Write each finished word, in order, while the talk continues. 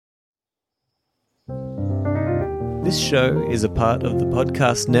This show is a part of the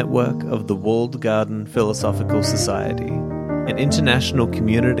podcast network of the Walled Garden Philosophical Society, an international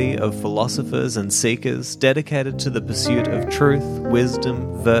community of philosophers and seekers dedicated to the pursuit of truth,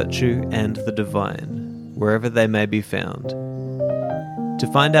 wisdom, virtue, and the divine, wherever they may be found.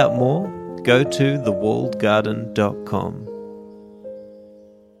 To find out more, go to thewalledgarden.com.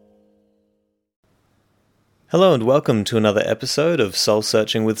 Hello and welcome to another episode of Soul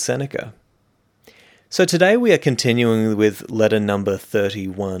Searching with Seneca. So today we are continuing with letter number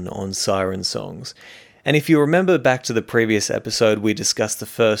 31 on siren songs. And if you remember back to the previous episode, we discussed the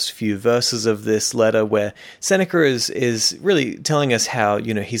first few verses of this letter where Seneca is really telling us how,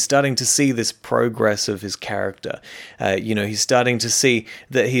 he's starting to see this progress of his character. He's starting to see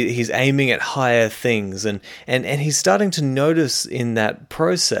that he's aiming at higher things and he's starting to notice in that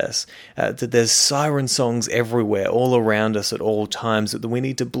process that there's siren songs everywhere, all around us at all times, that we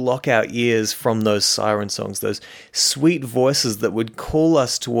need to block our ears from those siren songs, those sweet voices that would call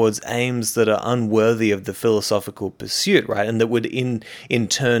us towards aims that are unworthy of the philosophical pursuit, right? And that would in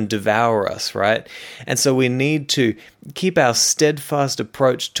turn devour us, right? And so we need to keep our steadfast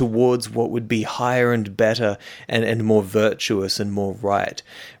approach towards what would be higher and better and more virtuous and more right?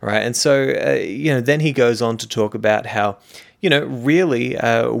 And so, then he goes on to talk about how really,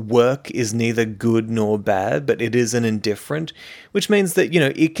 work is neither good nor bad, but it is an indifferent, which means that,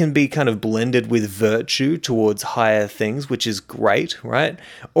 it can be kind of blended with virtue towards higher things, which is great, right?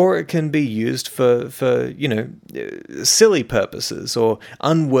 Or it can be used for silly purposes or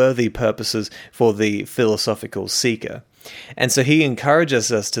unworthy purposes for the philosophical seeker. And so he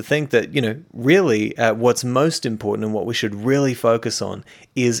encourages us to think that, really what's most important and what we should really focus on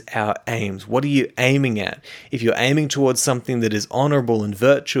is our aims. What are you aiming at? If you're aiming towards something that is honorable and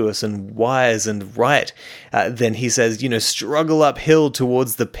virtuous and wise and right, then he says, struggle uphill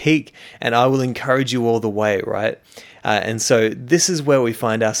towards the peak and I will encourage you all the way, right? And so this is where we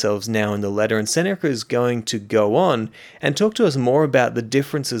find ourselves now in the letter, and Seneca is going to go on and talk to us more about the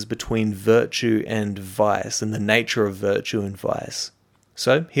differences between virtue and vice and the nature of virtue and vice.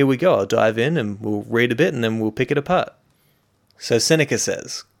 So here we go. I'll dive in and we'll read a bit and then we'll pick it apart. So Seneca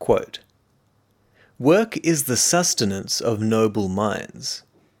says, quote, "Work is the sustenance of noble minds.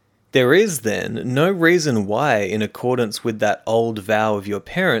 There is, then, no reason why, in accordance with that old vow of your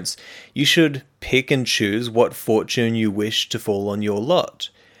parents, you should pick and choose what fortune you wish to fall on your lot,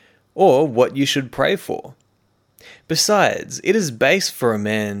 or what you should pray for. Besides, it is base for a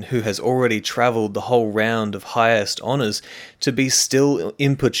man who has already travelled the whole round of highest honours to be still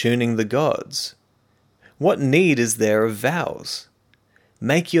importuning the gods. What need is there of vows?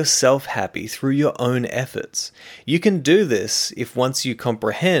 Make yourself happy through your own efforts. You can do this if once you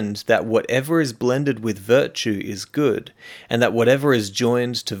comprehend that whatever is blended with virtue is good, and that whatever is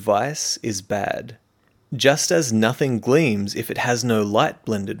joined to vice is bad. Just as nothing gleams if it has no light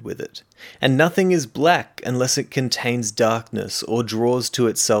blended with it, and nothing is black unless it contains darkness or draws to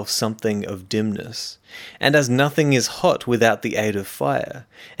itself something of dimness, and as nothing is hot without the aid of fire,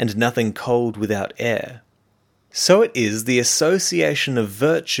 and nothing cold without air. So it is the association of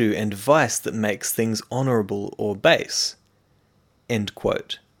virtue and vice that makes things honourable or base." End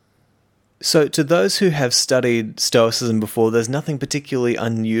quote. So to those who have studied Stoicism before, there's nothing particularly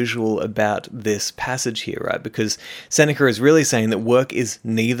unusual about this passage here, right? Because Seneca is really saying that work is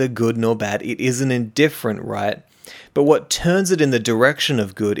neither good nor bad. It is an indifferent, right? But what turns it in the direction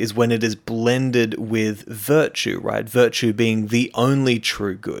of good is when it is blended with virtue, right? Virtue being the only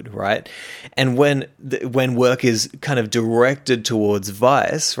true good, right? And when work is kind of directed towards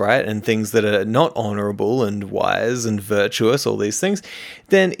vice, right, and things that are not honorable and wise and virtuous, all these things,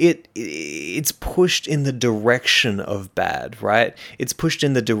 then it's pushed in the direction of bad, right? It's pushed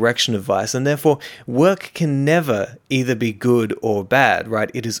in the direction of vice, and therefore work can never either be good or bad,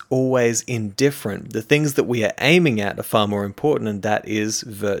 right? It is always indifferent. The things that we are aiming at are far more important, and that is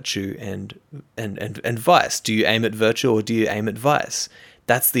virtue and vice. Do you aim at virtue or do you aim at vice?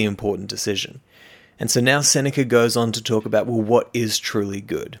 That's the important decision. And so now Seneca goes on to talk about, well, what is truly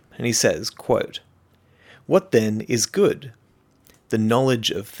good? And he says, quote, "What then is good? The knowledge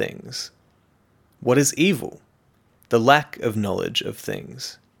of things. What is evil? The lack of knowledge of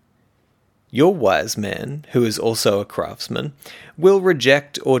things. Your wise man, who is also a craftsman, will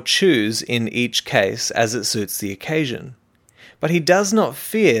reject or choose in each case as it suits the occasion. But he does not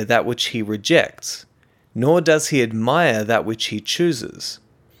fear that which he rejects, nor does he admire that which he chooses,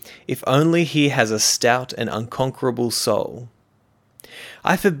 if only he has a stout and unconquerable soul.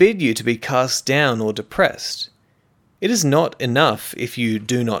 I forbid you to be cast down or depressed. It is not enough if you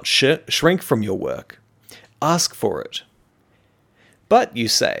do not shrink from your work. Ask for it. But, you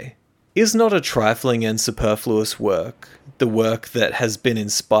say, Is not a trifling and superfluous work, the work that has been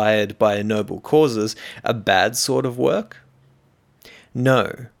inspired by noble causes, a bad sort of work?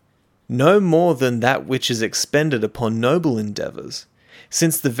 No, no more than that which is expended upon noble endeavours,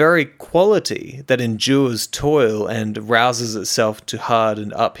 since the very quality that endures toil and rouses itself to hard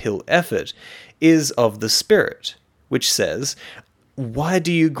and uphill effort is of the spirit, which says, "Why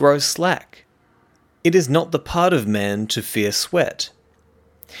do you grow slack? It is not the part of man to fear sweat."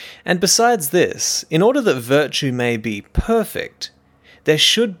 And besides this, in order that virtue may be perfect, there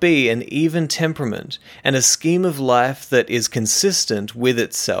should be an even temperament and a scheme of life that is consistent with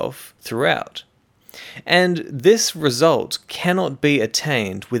itself throughout. And this result cannot be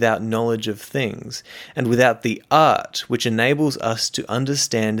attained without knowledge of things, and without the art which enables us to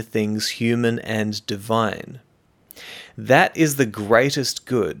understand things human and divine. That is the greatest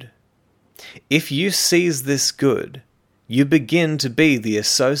good. If you seize this good, you begin to be the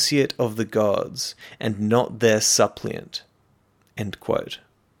associate of the gods, and not their suppliant. End quote.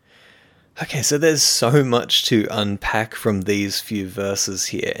 Okay, so there's so much to unpack from these few verses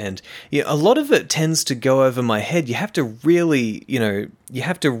here, and a lot of it tends to go over my head. You have to really, you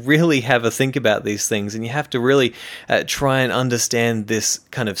have to really have a think about these things, and you have to really try and understand this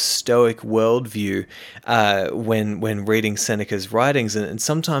kind of Stoic worldview when reading Seneca's writings, and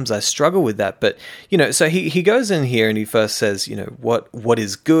sometimes I struggle with that. But so he goes in here and he first says, what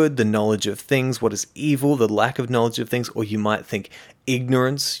is good, the knowledge of things, what is evil, the lack of knowledge of things, or you might think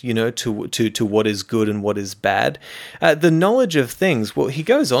ignorance, to what is good and what is bad. The knowledge of things, well, he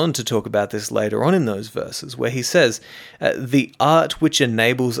goes on to talk about this later on in those verses, where he says, the art which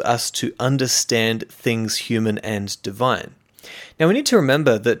enables us to understand things human and divine. Now, we need to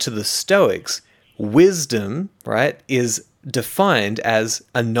remember that to the Stoics, wisdom, right, is defined as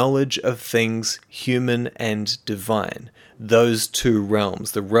a knowledge of things human and divine. Those two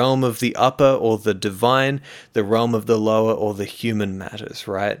realms, the realm of the upper or the divine, the realm of the lower or the human matters,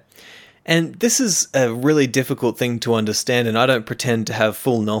 right? And this is a really difficult thing to understand, and I don't pretend to have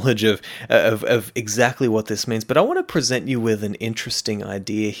full knowledge of exactly what this means, but I want to present you with an interesting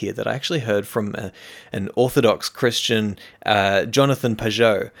idea here that I actually heard from an Orthodox Christian, Jonathan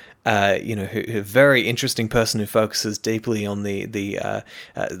Pageau, who a very interesting person who focuses deeply on the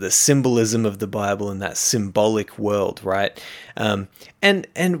symbolism of the Bible and that symbolic world, right?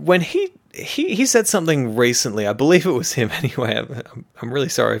 And when he said something recently, I believe it was him anyway, I'm really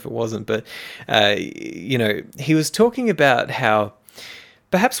sorry if it wasn't, but, he was talking about how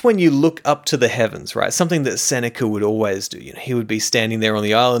perhaps when you look up to the heavens, right, something that Seneca would always do, he would be standing there on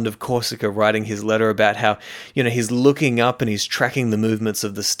the island of Corsica writing his letter about how, he's looking up and he's tracking the movements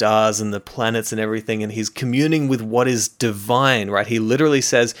of the stars and the planets and everything, and he's communing with what is divine, right? He literally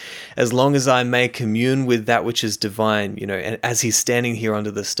says, as long as I may commune with that which is divine, and as he's standing here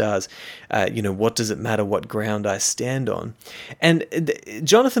under the stars, what does it matter what ground I stand on? And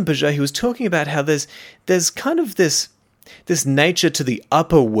Jonathan Pageau, he was talking about how there's kind of this nature to the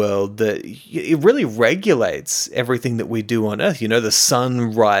upper world that it really regulates everything that we do on Earth. The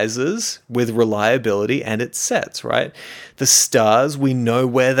sun rises with reliability and it sets, right? The stars, we know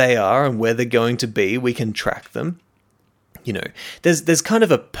where they are and where they're going to be. We can track them. There's kind of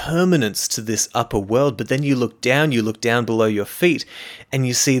a permanence to this upper world, but then you look down below your feet, and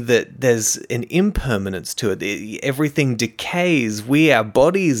you see that there's an impermanence to it. Everything decays. Our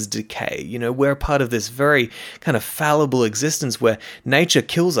bodies decay. We're part of this very kind of fallible existence where nature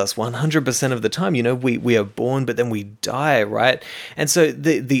kills us 100% of the time. We are born, but then we die, right? And so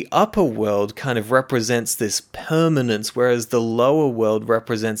the upper world kind of represents this permanence, whereas the lower world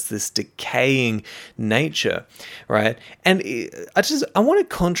represents this decaying nature, right? And I want to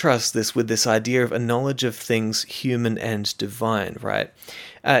contrast this with this idea of a knowledge of things human and divine, right?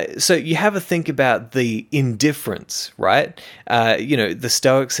 So you have a think about the indifference, right? The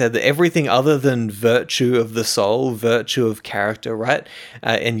Stoics said that everything other than virtue of the soul, virtue of character, right?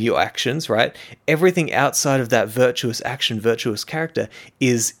 And your actions, right? Everything outside of that virtuous action, virtuous character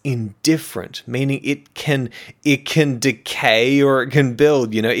is indifferent, meaning it can decay or it can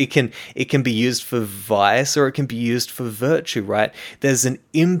build, it can be used for vice or it can be used for virtue, right? There's an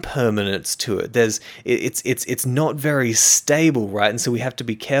impermanence to it. It's not very stable, right? And so we have to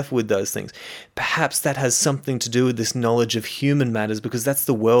be careful with those things. Perhaps that has something to do with this knowledge of human matters, because that's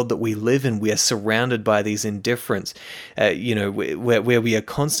the world that we live in. We are surrounded by these indifference, where we are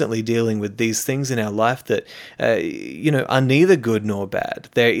constantly dealing with these things in our life that, are neither good nor bad.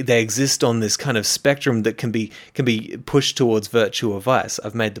 They exist on this kind of spectrum that can be pushed towards virtue or vice.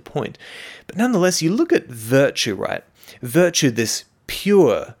 I've made the point. But nonetheless, you look at virtue, right? Virtue, this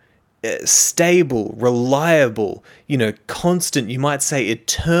pure, stable, reliable, constant, you might say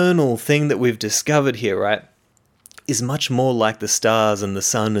eternal thing that we've discovered here, right, is much more like the stars and the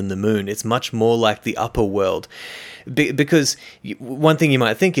sun and the moon. It's much more like the upper world. Because one thing you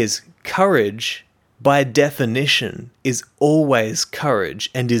might think is courage, by definition, is always courage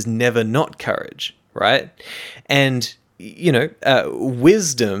and is never not courage, right? And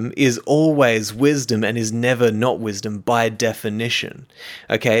wisdom is always wisdom and is never not wisdom by definition.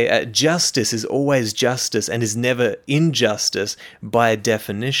 Okay, justice is always justice and is never injustice by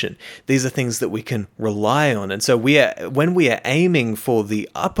definition. These are things that we can rely on. And so when we are aiming for the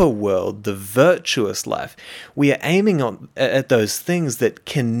upper world, the virtuous life, we are aiming at those things that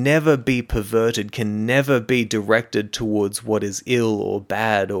can never be perverted, can never be directed towards what is ill or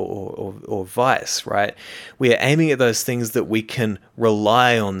bad or vice, right? We are aiming at those things that we can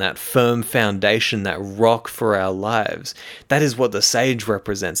rely on, that firm foundation, that rock for our lives. That is what the sage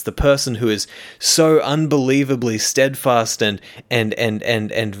represents, the person who is so unbelievably steadfast and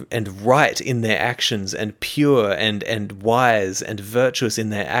right in their actions, and pure and wise and virtuous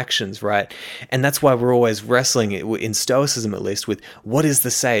in their actions, right? And that's why we're always wrestling, in Stoicism at least, with what is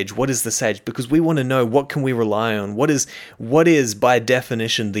the sage? What is the sage? Because we want to know, what can we rely on? What is by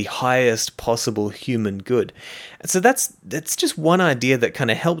definition the highest possible human good? And so that's just one idea that kind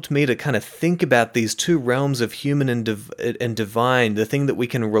of helped me to kind of think about these two realms of human and divine, the thing that we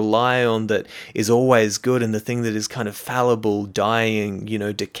can rely on that is always good, and the thing that is kind of fallible, dying,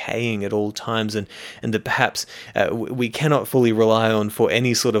 decaying at all times, and that perhaps we cannot fully rely on for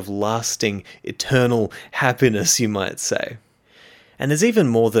any sort of lasting, eternal happiness, you might say. And there's even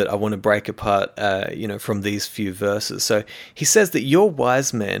more that I want to break apart, from these few verses. So he says that your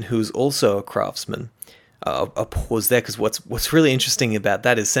wise man, who is also a craftsman. I'll pause there, because what's really interesting about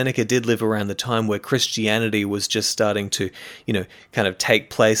that is Seneca did live around the time where Christianity was just starting to, kind of take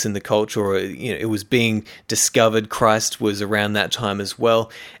place in the culture, or, it was being discovered. Christ was around that time as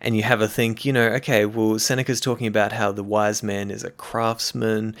well. And you have a think, okay, well, Seneca's talking about how the wise man is a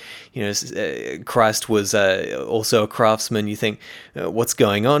craftsman. Christ was also a craftsman. You think, what's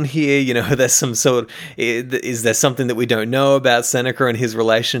going on here? There's some is there something that we don't know about Seneca and his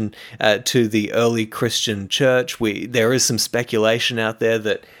relation to the early Christian church? There is some speculation out there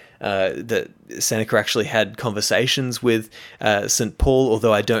that Seneca actually had conversations with St. Paul,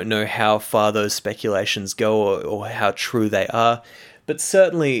 although I don't know how far those speculations go or how true they are. But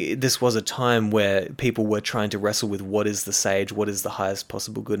certainly this was a time where people were trying to wrestle with what is the sage, what is the highest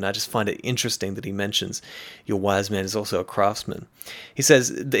possible good. And I just find it interesting that he mentions your wise man is also a craftsman. He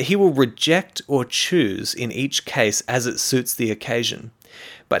says that he will reject or choose in each case as it suits the occasion.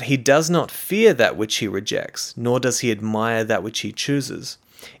 But he does not fear that which he rejects, nor does he admire that which he chooses,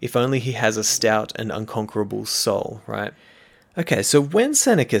 if only he has a stout and unconquerable soul, right? Okay, so when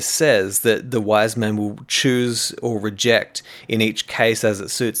Seneca says that the wise man will choose or reject in each case as it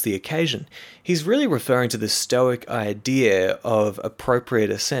suits the occasion, he's really referring to the Stoic idea of appropriate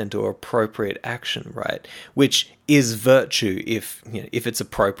assent or appropriate action, right? Which is virtue. If it's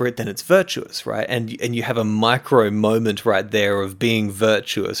appropriate, then it's virtuous, right? And you have a micro moment right there of being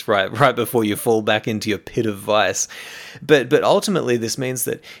virtuous, right before you fall back into your pit of vice. But ultimately, this means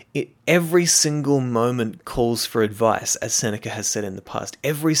that every single moment calls for advice, as Seneca has said in the past.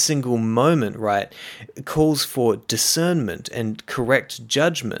 Every single moment, right, calls for discernment and correct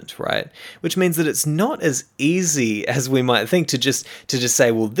judgment, right? Which means that it's not as easy as we might think to just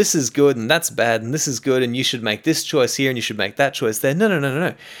say, well, this is good and that's bad and this is good and you should make this choice here and you should make that choice there.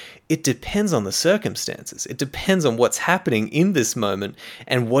 No. It depends on the circumstances. It depends on what's happening in this moment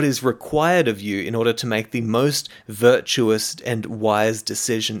and what is required of you in order to make the most virtuous and wise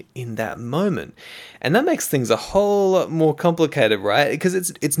decision in that moment. And that makes things a whole lot more complicated, right? Because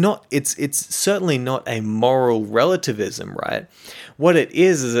it's certainly not a moral relativism, right? What it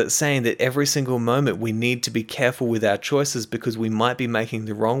is it's saying that every single moment we need to be careful with our choices because we might be making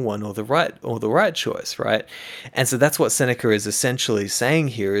the wrong one or the right choice, right? And so that's what Seneca is essentially saying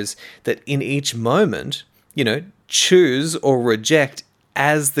here, is that in each moment, choose or reject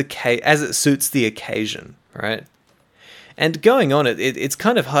as it suits the occasion, right? And going on, it's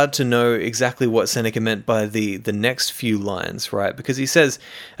kind of hard to know exactly what Seneca meant by the next few lines, right? Because he says,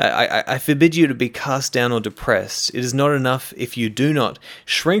 I forbid you to be cast down or depressed. It is not enough if you do not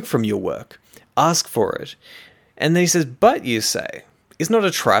shrink from your work. Ask for it. And then he says, but you say, is not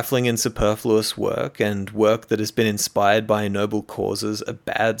a trifling and superfluous work and work that has been inspired by noble causes a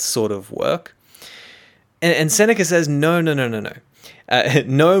bad sort of work? And Seneca says, no.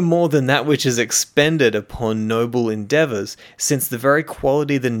 no more than that which is expended upon noble endeavours, since the very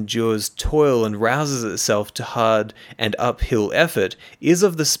quality that endures toil and rouses itself to hard and uphill effort is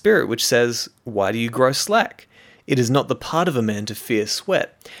of the spirit which says, "Why do you grow slack? It is not the part of a man to fear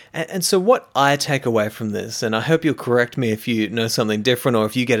sweat." And so what I take away from this, and I hope you'll correct me if you know something different or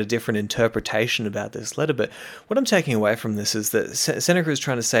if you get a different interpretation about this letter, but what I'm taking away from this is that Seneca is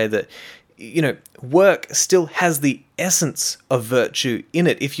trying to say that, work still has the essence of virtue in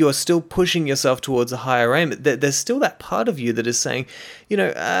it. If you're still pushing yourself towards a higher aim, there's still that part of you that is saying,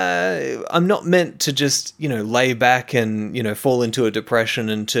 I'm not meant to just, lay back and, fall into a depression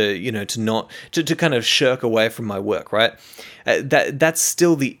and to kind of shirk away from my work, right? That's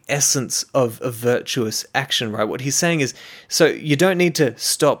still the essence of a virtuous action, right? What he's saying is, so you don't need to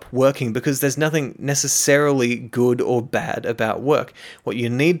stop working because there's nothing necessarily good or bad about work. What you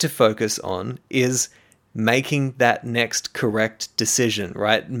need to focus on is making that next correct decision,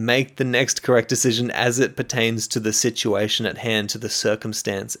 right? Make the next correct decision as it pertains to the situation at hand, to the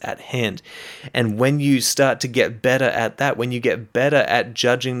circumstance at hand. And when you start to get better at that, when you get better at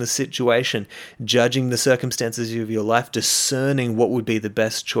judging the situation, judging the circumstances of your life, discerning what would be the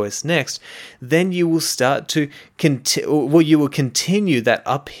best choice next, then you will start to you will continue that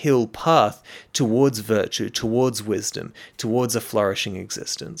uphill path towards virtue, towards wisdom, towards a flourishing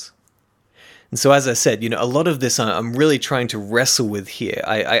existence. And so, as I said, a lot of this I'm really trying to wrestle with here.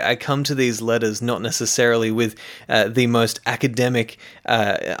 I come to these letters not necessarily with the most academic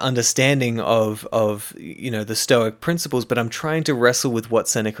understanding of the Stoic principles, but I'm trying to wrestle with what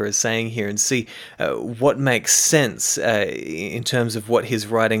Seneca is saying here and see what makes sense in terms of what his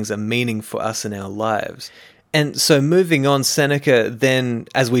writings are meaning for us in our lives. And so moving on, Seneca then,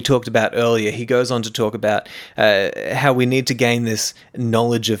 as we talked about earlier, he goes on to talk about how we need to gain this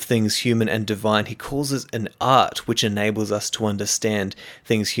knowledge of things human and divine. He calls it an art which enables us to understand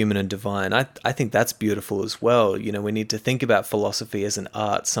things human and divine. I think that's beautiful as well. We need to think about philosophy as an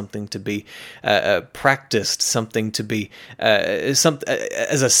art, something to be practiced, something to be as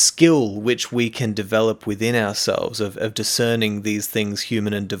a skill which we can develop within ourselves of discerning these things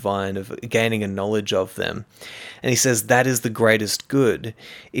human and divine, of gaining a knowledge of them. And he says that is the greatest good.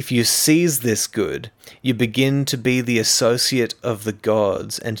 If you seize this good, you begin to be the associate of the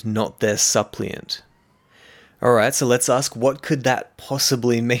gods and not their suppliant. All right, so let's ask, what could that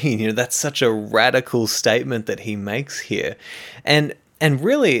possibly mean? That's such a radical statement that he makes here. And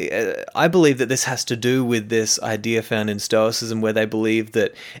really, I believe that this has to do with this idea found in Stoicism where they believe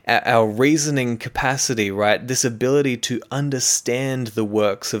that our reasoning capacity, right, this ability to understand the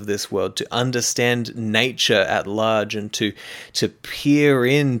works of this world, to understand nature at large and to peer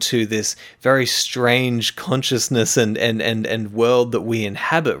into this very strange consciousness and world that we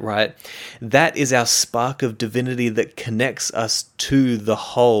inhabit, right, that is our spark of divinity that connects us to the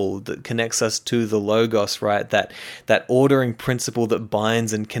whole, that connects us to the Logos, right, that ordering principle that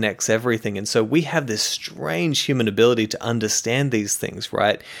binds and connects everything. And so we have this strange human ability to understand these things,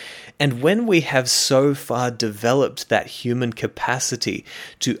 right? And when we have so far developed that human capacity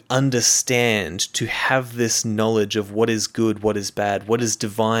to understand, to have this knowledge of what is good, what is bad, what is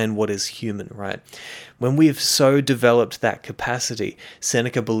divine, what is human, right? When we've so developed that capacity,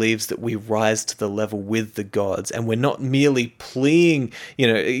 Seneca believes that we rise to the level with the gods, and we're not merely pleading,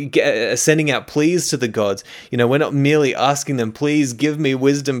 sending out pleas to the gods. We're not merely asking them, please give me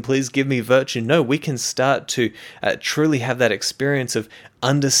wisdom, please give me virtue. No, we can start to truly have that experience of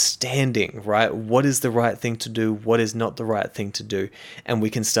understanding, right? What is the right thing to do? What is not the right thing to do? And we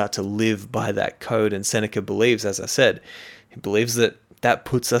can start to live by that code. And Seneca believes, as I said, he believes that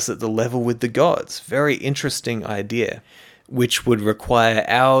puts us at the level with the gods. Very interesting idea, which would require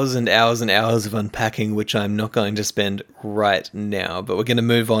hours and hours and hours of unpacking, which I'm not going to spend right now, but we're going to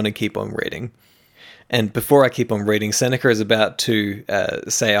move on and keep on reading. And before I keep on reading, Seneca is about to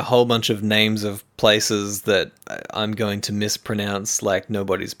say a whole bunch of names of places that I'm going to mispronounce like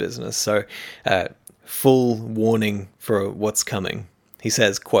nobody's business. So full warning for what's coming. He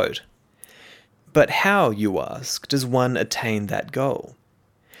says, quote, "But how, you ask, does one attain that goal?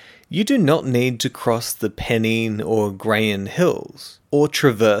 You do not need to cross the Pennine or Grayan hills, or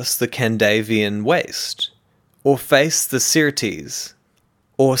traverse the Candavian waste, or face the Syrtes,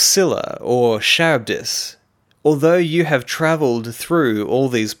 or Scylla, or Charybdis, although you have travelled through all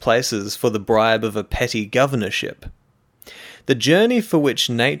these places for the bribe of a petty governorship. The journey for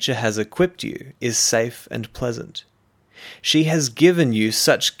which nature has equipped you is safe and pleasant. She has given you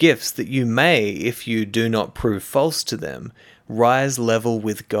such gifts that you may, if you do not prove false to them, rise level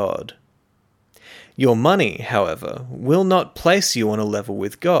with God. Your money, however, will not place you on a level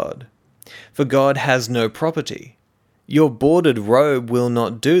with God, for God has no property. Your bordered robe will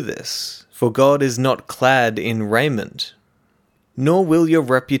not do this, for God is not clad in raiment. Nor will your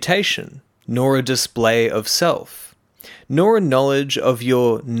reputation, nor a display of self, nor a knowledge of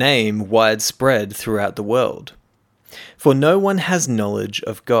your name widespread throughout the world. For no one has knowledge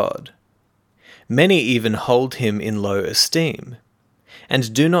of God. Many even hold him in low esteem,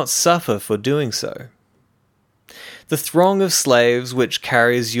 and do not suffer for doing so. The throng of slaves which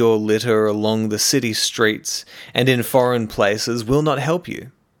carries your litter along the city streets and in foreign places will not help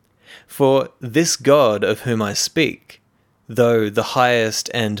you. For this God of whom I speak, though the highest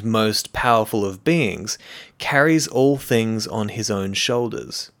and most powerful of beings, carries all things on his own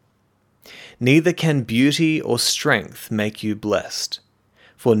shoulders. Neither can beauty or strength make you blessed,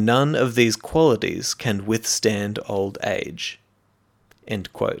 for none of these qualities can withstand old age."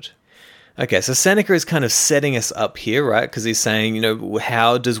 End quote. Okay, so Seneca is kind of setting us up here, right? Because he's saying,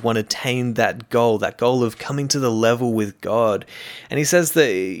 how does one attain that goal of coming to the level with God? And he says that,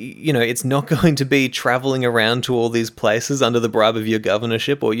 it's not going to be traveling around to all these places under the bribe of your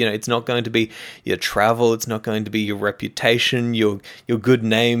governorship, or, it's not going to be your travel, it's not going to be your reputation, your good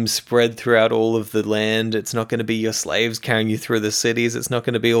name spread throughout all of the land, it's not going to be your slaves carrying you through the cities, it's not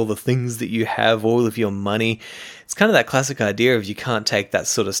going to be all the things that you have, all of your money. It's kind of that classic idea of you can't take that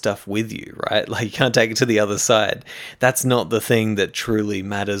sort of stuff with you, right? Like you can't take it to the other side. That's not the thing that truly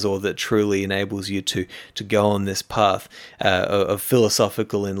matters or that truly enables you to go on this path of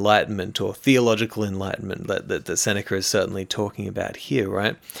philosophical enlightenment or theological enlightenment that Seneca is certainly talking about here,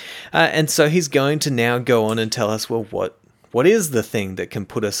 right? And so he's going to now go on and tell us, well, what is the thing that can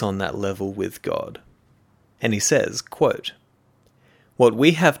put us on that level with God? And he says, quote, "What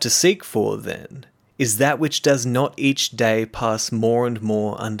we have to seek for, then, is that which does not each day pass more and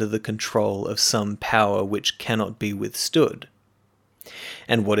more under the control of some power which cannot be withstood.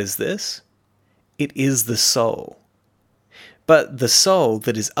 And what is this? It is the soul. But the soul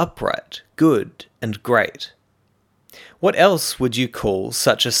that is upright, good, and great. What else would you call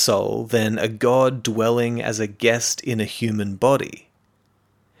such a soul than a God dwelling as a guest in a human body?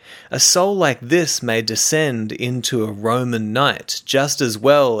 A soul like this may descend into a Roman knight just as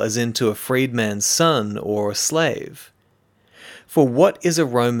well as into a freedman's son or a slave. For what is a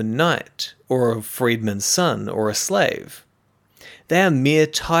Roman knight, or a freedman's son, or a slave? They are mere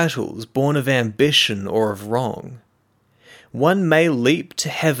titles born of ambition or of wrong. One may leap to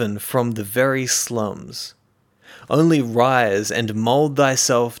heaven from the very slums. Only rise and mould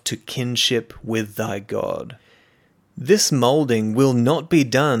thyself to kinship with thy God. This moulding will not be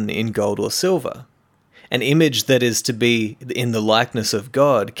done in gold or silver. An image that is to be in the likeness of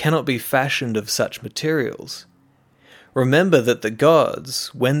God cannot be fashioned of such materials. Remember that the gods,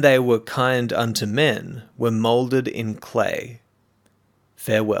 when they were kind unto men, were moulded in clay.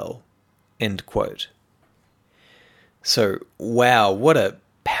 Farewell." End quote. So, wow, what a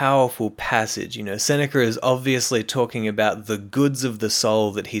powerful passage. Seneca is obviously talking about the goods of the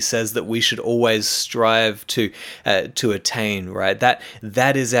soul that he says that we should always strive to attain, right?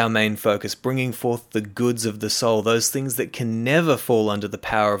 That is our main focus, bringing forth the goods of the soul, those things that can never fall under the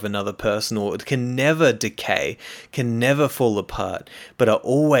power of another person, or can never decay, can never fall apart, but are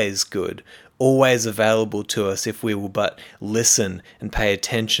always good, always available to us if we will but listen and pay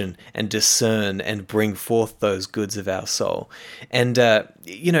attention and discern and bring forth those goods of our soul. And,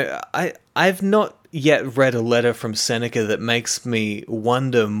 I've not yet read a letter from Seneca that makes me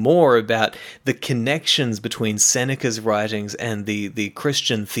wonder more about the connections between Seneca's writings and the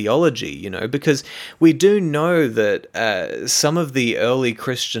Christian theology, because we do know that some of the early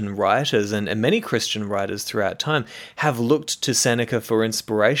Christian writers and many Christian writers throughout time have looked to Seneca for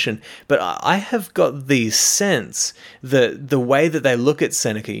inspiration, but I have got the sense that the way that they look at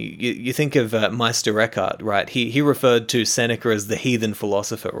Seneca, you think of Meister Eckhart, right? He referred to Seneca as the heathen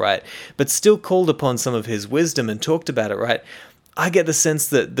philosopher, right? But still called upon some of his wisdom and talked about it, right? I get the sense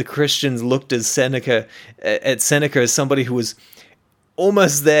that the Christians looked at Seneca as somebody who was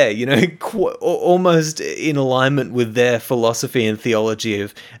almost there, almost in alignment with their philosophy and theology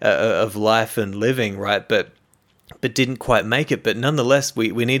of life and living, right? But didn't quite make it. But nonetheless,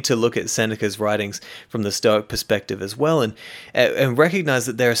 we need to look at Seneca's writings from the Stoic perspective as well, and recognize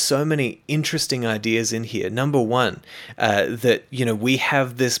that there are so many interesting ideas in here. Number one, that we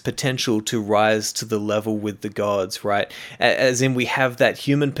have this potential to rise to the level with the gods, right? As in, we have that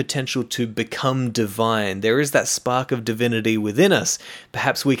human potential to become divine. There is that spark of divinity within us.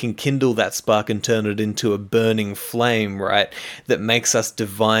 Perhaps we can kindle that spark and turn it into a burning flame, right? That makes us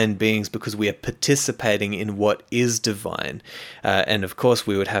divine beings because we are participating in what is is divine. And of course,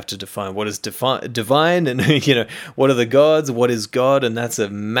 we would have to define what is divine and, what are the gods, what is God, and that's a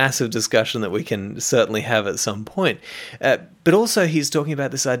massive discussion that we can certainly have at some point. But also, he's talking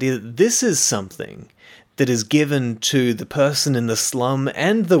about this idea that this is something that is given to the person in the slum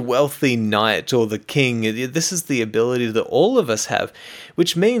and the wealthy knight or the king. This is the ability that all of us have,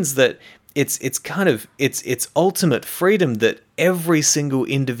 which means that it's ultimate freedom that every single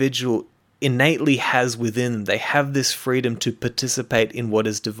individual innately has within them. They have this freedom to participate in what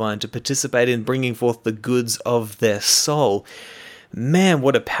is divine, to participate in bringing forth the goods of their soul. Man,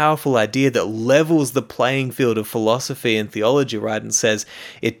 what a powerful idea that levels the playing field of philosophy and theology, right? And says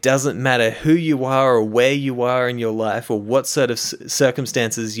it doesn't matter who you are or where you are in your life or what sort of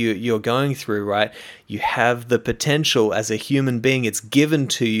circumstances you're going through, right? You have the potential as a human being. It's given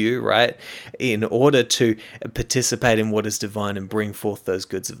to you, right, in order to participate in what is divine and bring forth those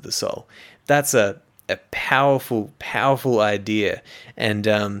goods of the soul. That's a powerful, powerful idea. And,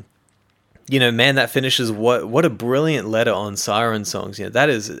 man, that finishes what a brilliant letter on Siren Songs. That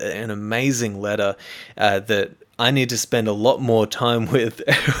is an amazing letter that I need to spend a lot more time with.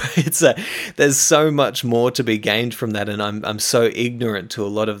 There's so much more to be gained from that, and I'm so ignorant to a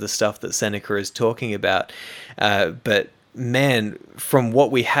lot of the stuff that Seneca is talking about. But man, from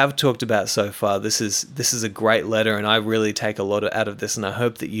what we have talked about so far, this is a great letter, and I really take a lot out of this, and I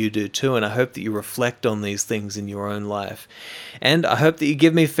hope that you do too, and I hope that you reflect on these things in your own life. And I hope that you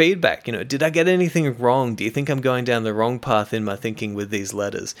give me feedback. Did I get anything wrong? Do you think I'm going down the wrong path in my thinking with these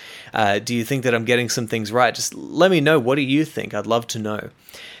letters? Do you think that I'm getting some things right? Just let me know. What do you think? I'd love to know.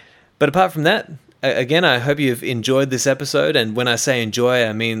 But apart from that, again, I hope you've enjoyed this episode, and when I say enjoy,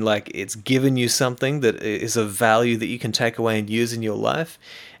 I mean like it's given you something that is of value that you can take away and use in your life,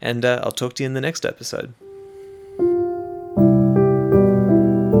 and I'll talk to you in the next episode.